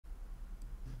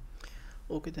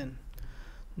Okay then,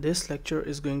 this lecture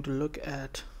is going to look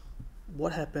at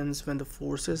what happens when the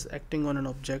forces acting on an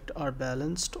object are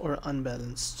balanced or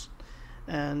unbalanced.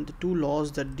 And the two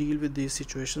laws that deal with these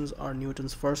situations are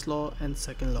Newton's first law and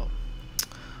second law.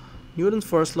 Newton's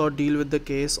first law deal with the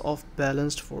case of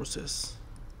balanced forces.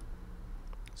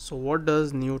 So what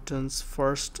does Newton's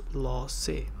first law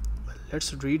say? Well,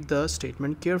 let's read the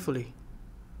statement carefully.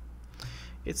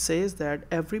 It says that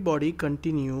every body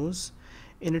continues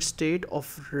in its state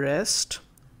of rest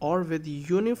or with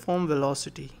uniform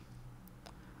velocity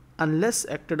unless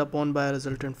acted upon by a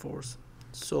resultant force.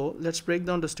 So let's break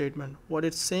down the statement. What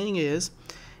it's saying is,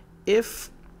 if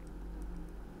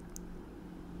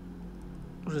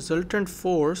resultant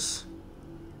force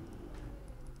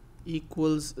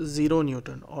equals 0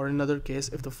 Newton, or in another case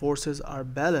if the forces are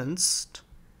balanced,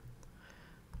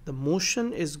 the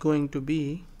motion is going to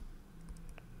be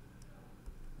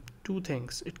two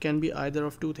things. It can be either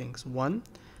of two things. One,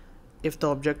 if the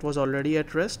object was already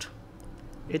at rest,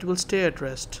 it will stay at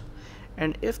rest,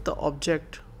 and if the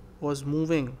object was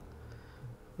moving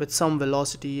with some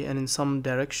velocity and in some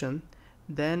direction,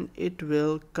 then it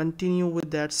will continue with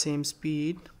that same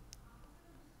speed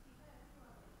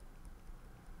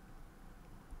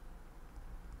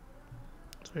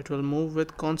so it will move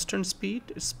with constant speed.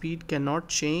 Its speed cannot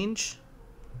change,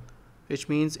 which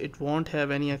means it won't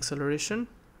have any acceleration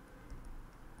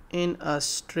in a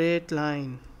straight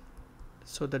line,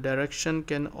 so the direction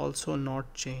can also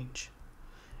not change.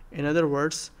 In other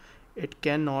words, it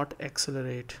cannot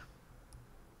accelerate.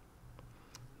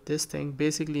 This thing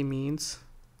basically means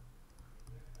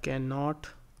cannot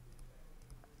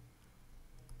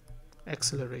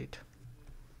accelerate.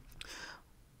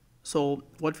 So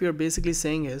what we are basically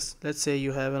saying is, let's say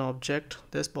you have an object,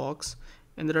 this box,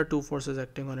 and there are two forces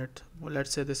acting on it. Well,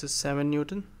 let's say this is 7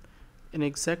 Newton, and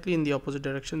exactly in the opposite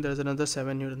direction there is another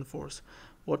 7 Newton force.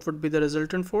 What would be the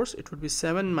resultant force? It would be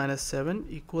 7 minus 7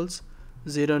 equals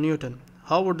 0 Newton.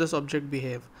 How would this object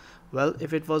behave? Well,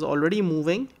 if it was already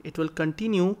moving, it will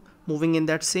continue moving in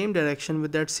that same direction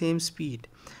with that same speed.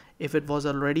 If it was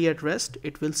already at rest,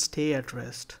 it will stay at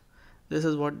rest. This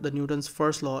is what the Newton's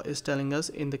first law is telling us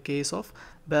in the case of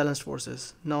balanced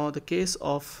forces. Now the case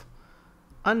of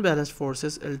unbalanced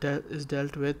forces is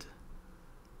dealt with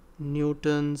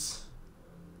Newton's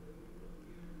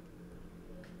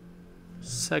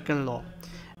second law,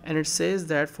 and it says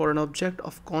that for an object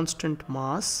of constant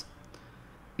mass,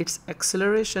 its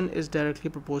acceleration is directly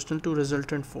proportional to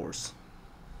resultant force.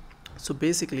 So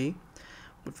basically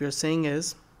what we are saying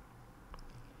is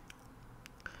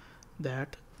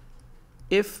that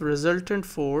if resultant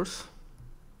force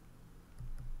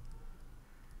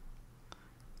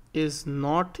is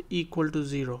not equal to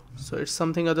 0, so it's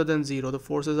something other than 0, the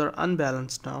forces are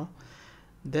unbalanced now,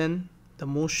 then the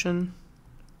motion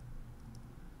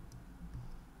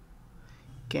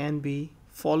can be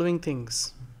following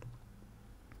things.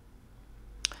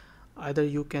 Either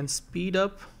you can speed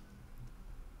up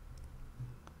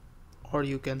or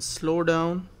you can slow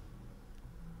down,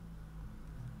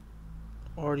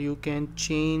 or you can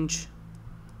change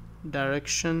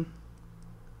direction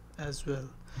as well.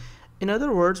 In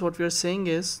other words, what we are saying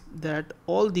is that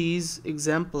all these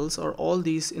examples or all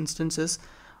these instances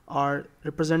are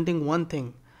representing one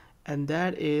thing, and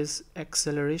that is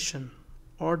acceleration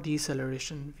or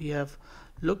deceleration. We have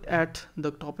looked at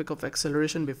the topic of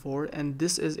acceleration before, and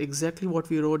this is exactly what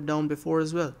we wrote down before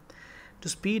as well. To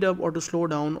speed up or to slow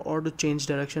down or to change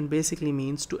direction basically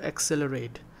means to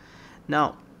accelerate.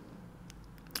 Now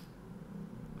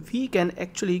we can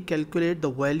actually calculate the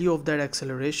value of that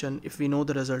acceleration if we know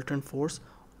the resultant force,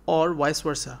 or vice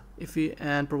versa,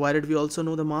 and provided we also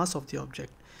know the mass of the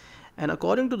object. And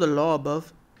according to the law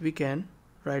above, we can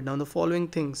write down the following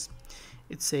things.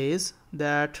 It says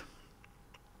that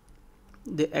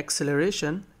the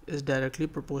acceleration is directly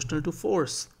proportional to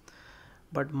force,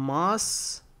 but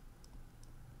mass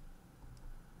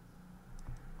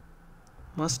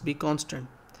must be constant,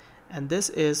 and this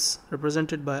is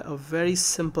represented by a very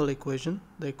simple equation.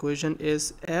 The equation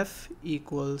is F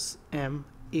equals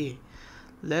ma.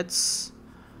 Let's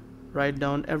write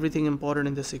down everything important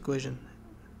in this equation.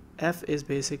 F is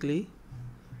basically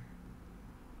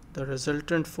the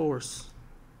resultant force,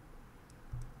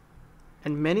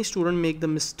 and many students make the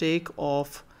mistake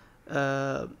of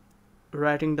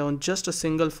writing down just a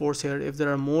single force here. If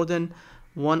there are more than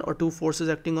one or two forces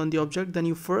acting on the object, then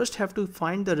you first have to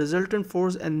find the resultant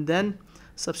force and then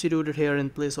substitute it here in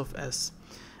place of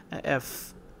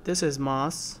F. This is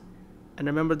mass, and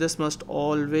remember this must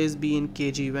always be in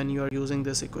kg when you are using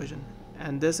this equation,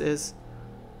 and this is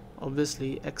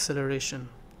obviously acceleration,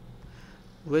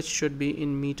 which should be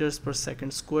in meters per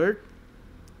second squared.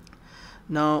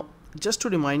 Now, just to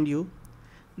remind you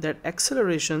that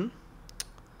acceleration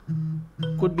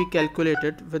could be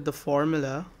calculated with the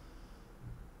formula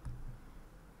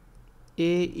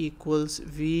A equals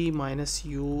V minus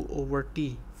U over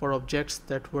T for objects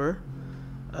that were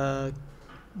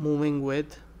moving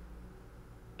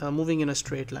in a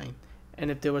straight line,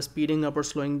 and if they were speeding up or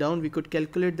slowing down, we could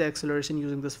calculate the acceleration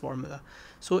using this formula.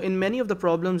 So in many of the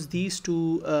problems, these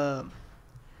two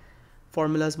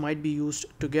formulas might be used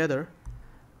together.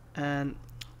 And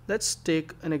let's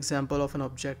take an example of an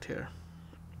object here.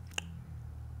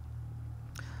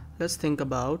 Let's think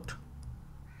about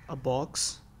a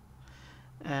box,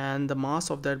 and the mass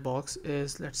of that box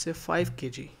is, let's say, 5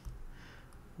 kg.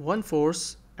 One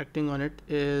force acting on it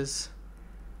is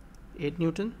 8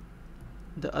 Newton.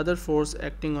 The other force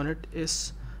acting on it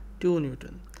is 2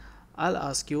 Newton. I'll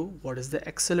ask you, what is the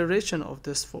acceleration of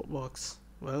this box?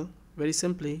 Well, very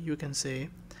simply, you can say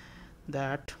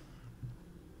that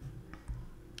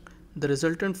the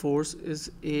resultant force is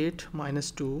 8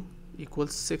 minus 2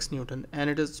 equals 6 Newton, and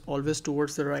it is always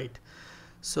towards the right.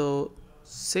 So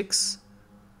 6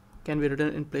 can be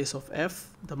written in place of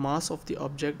F. The mass of the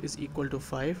object is equal to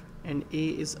 5 and A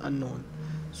is unknown.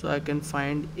 So I can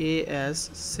find A as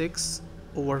 6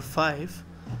 over 5,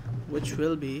 which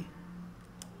will be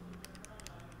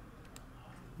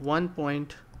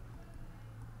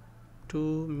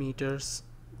 1.2 meters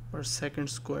per second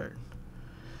squared.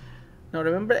 Now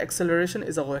remember, acceleration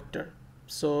is a vector.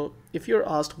 So if you're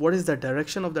asked what is the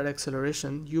direction of that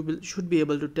acceleration, you should be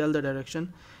able to tell the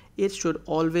direction. It should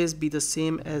always be the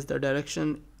same as the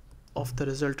direction of the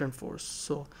resultant force.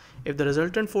 So if the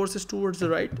resultant force is towards the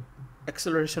right,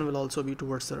 acceleration will also be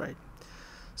towards the right.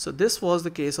 So this was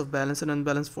the case of balanced and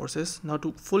unbalanced forces. Now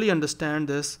to fully understand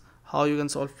this, how you can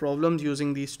solve problems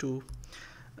using these two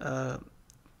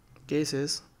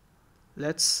cases,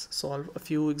 let's solve a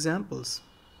few examples.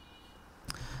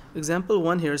 Example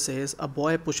 1 here says a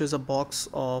boy pushes a box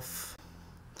of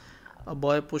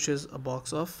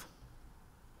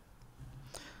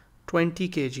 20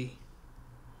 kg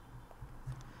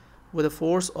with a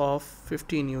force of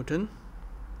 50 Newton.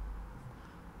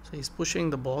 So he's pushing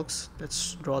the box.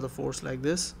 Let's draw the force like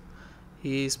this.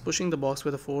 He's pushing the box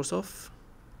with a force of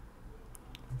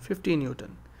 50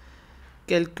 Newton.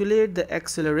 Calculate the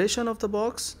acceleration of the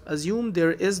box. Assume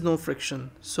there is no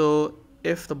friction. So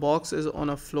if the box is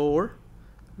on a floor,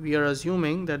 we are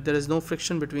assuming that there is no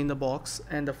friction between the box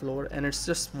and the floor, and it's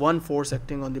just one force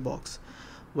acting on the box.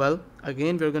 Well,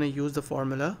 again, we're going to use the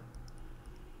formula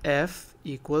F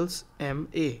equals ma.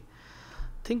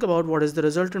 Think about what is the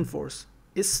resultant force.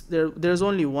 There's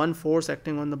only one force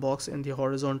acting on the box in the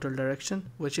horizontal direction,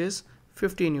 which is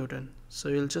 50 Newton. So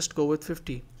you'll just go with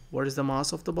 50. What is the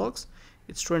mass of the box?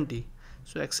 It's 20.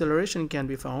 So acceleration can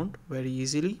be found very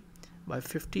easily by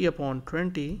 50 upon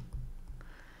 20,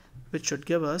 which should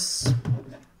give us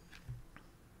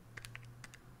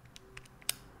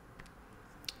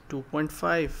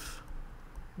 2.5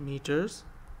 meters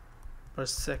per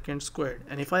second squared.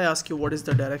 And if I ask you what is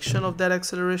the direction of that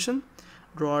acceleration,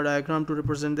 draw a diagram to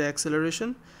represent the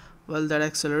acceleration. Well, that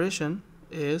acceleration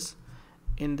is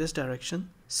in this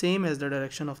direction, same as the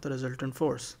direction of the resultant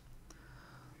force.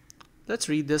 Let's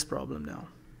read this problem now.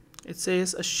 It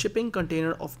says a shipping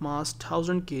container of mass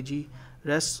 1000 kg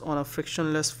rests on a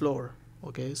frictionless floor.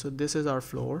 Okay, so this is our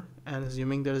floor, and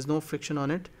assuming there is no friction on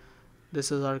it,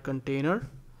 this is our container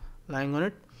lying on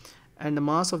it, and the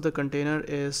mass of the container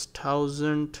is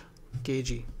 1000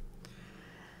 kg.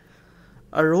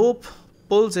 A rope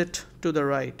pulls it to the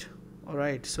right.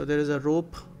 Alright, so there is a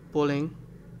rope pulling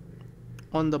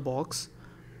on the box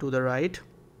to the right,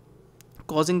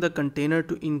 causing the container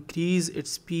to increase its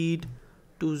speed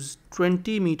to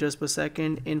 20 meters per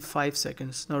second in 5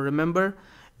 seconds. Now remember,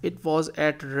 it was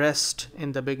at rest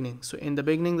in the beginning. So in the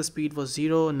beginning the speed was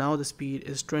 0, now the speed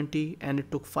is 20, and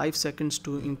it took 5 seconds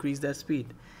to increase that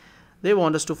speed. They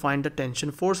want us to find the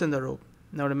tension force in the rope.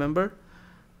 Now remember,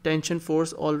 tension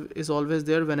force is always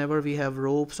there whenever we have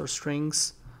ropes or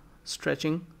strings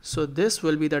stretching. So this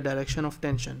will be the direction of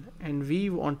tension, and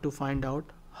we want to find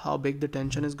out how big the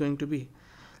tension is going to be.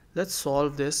 Let's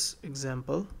solve this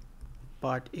example,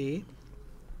 part A.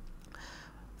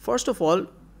 First of all,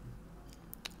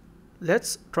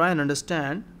 let's try and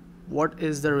understand what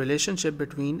is the relationship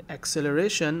between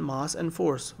acceleration, mass and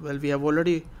force. Well, we have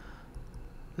already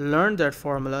learned that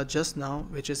formula just now,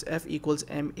 which is F equals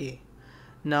ma.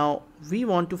 Now we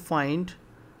want to find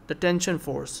the tension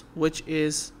force, which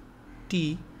is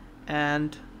T,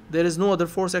 and there is no other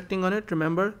force acting on it.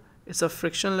 Remember, it's a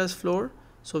frictionless floor,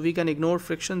 so we can ignore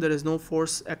friction. There is no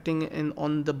force acting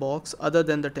on the box other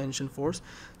than the tension force.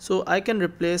 So I can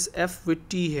replace F with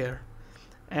T here.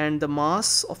 and the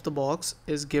mass of the box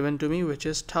is given to me, which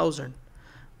is 1000.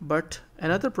 But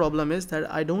another problem is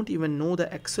that I don't even know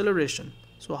the acceleration.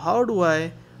 So how do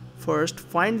I first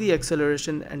find the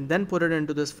acceleration and then put it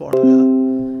into this formula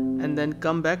and then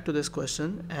come back to this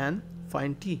question and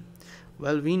find t?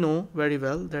 Well, we know very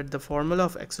well that the formula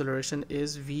of acceleration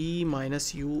is v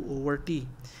minus u over t.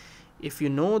 If you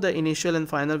know the initial and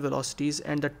final velocities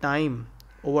and the time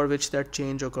over which that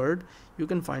change occurred, you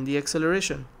can find the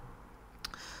acceleration.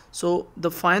 So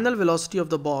the final velocity of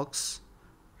the box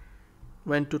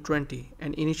went to 20,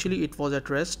 and initially it was at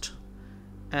rest,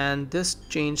 and this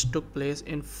change took place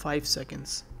in 5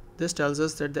 seconds. This tells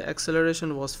us that the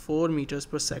acceleration was 4 meters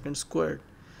per second squared.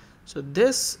 So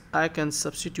this I can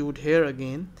substitute here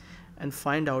again and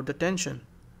find out the tension.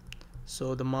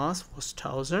 So the mass was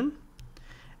 1000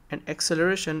 and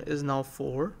acceleration is now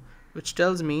 4, which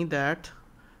tells me that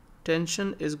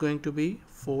tension is going to be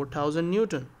 4000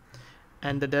 Newton.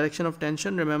 And the direction of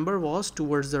tension, remember, was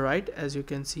towards the right, as you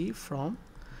can see from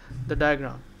the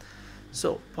diagram.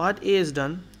 So part A is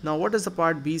done. Now what does the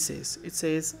part B says? It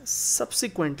says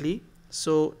subsequently.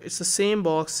 So it's the same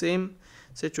box, same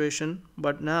situation,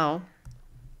 but now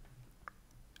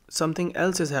something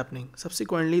else is happening.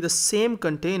 Subsequently, the same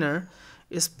container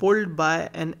is pulled by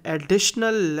an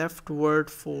additional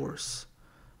leftward force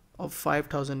of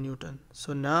 5000 Newton.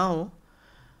 So now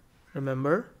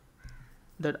remember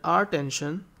that our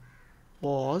tension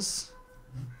was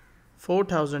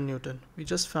 4000 Newton. We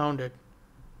just found it.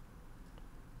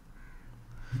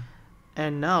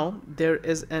 And now there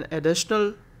is an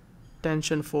additional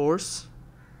tension force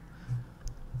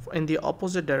in the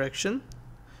opposite direction,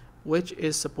 which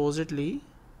is supposedly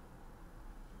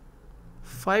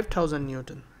 5000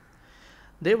 Newton.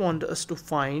 They want us to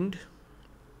find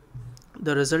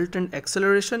the resultant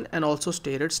acceleration and also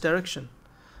state its direction.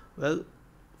 Well,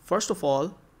 first of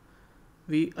all,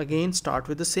 we again start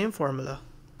with the same formula.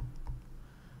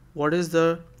 What is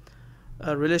the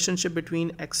relationship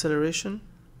between acceleration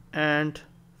and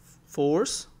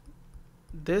force?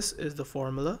 This is the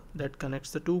formula that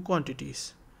connects the two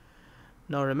quantities.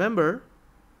 Now remember,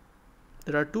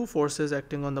 there are two forces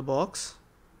acting on the box,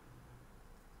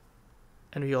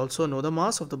 and we also know the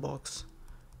mass of the box.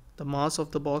 The mass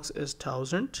of the box is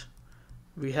 1000.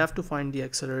 We have to find the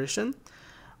acceleration,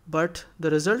 but the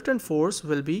resultant force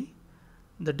will be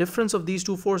the difference of these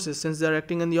two forces since they are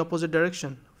acting in the opposite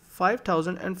direction,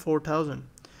 5000 and 4000.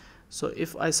 So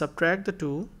if I subtract the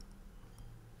two,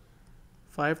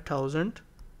 5000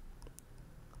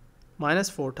 minus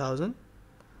 4000,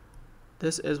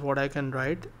 this is what I can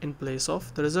write in place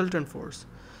of the resultant force.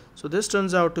 So this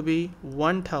turns out to be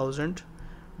 1000,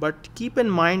 but keep in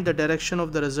mind the direction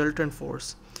of the resultant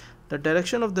force. The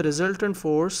direction of the resultant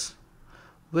force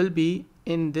will be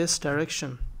in this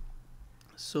direction.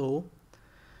 So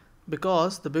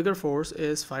because the bigger force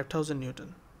is 5000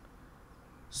 Newton,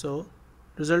 so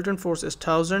resultant force is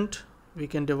 1000, we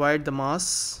can divide the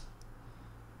mass,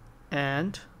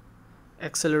 and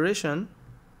acceleration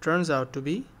turns out to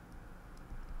be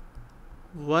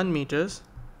 1 meters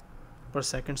per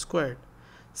second squared.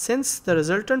 Since the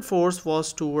resultant force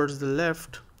was towards the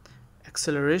left,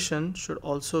 acceleration should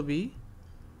also be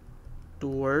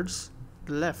towards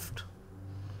the left.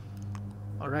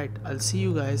 Alright, I'll see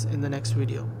you guys in the next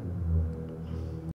video.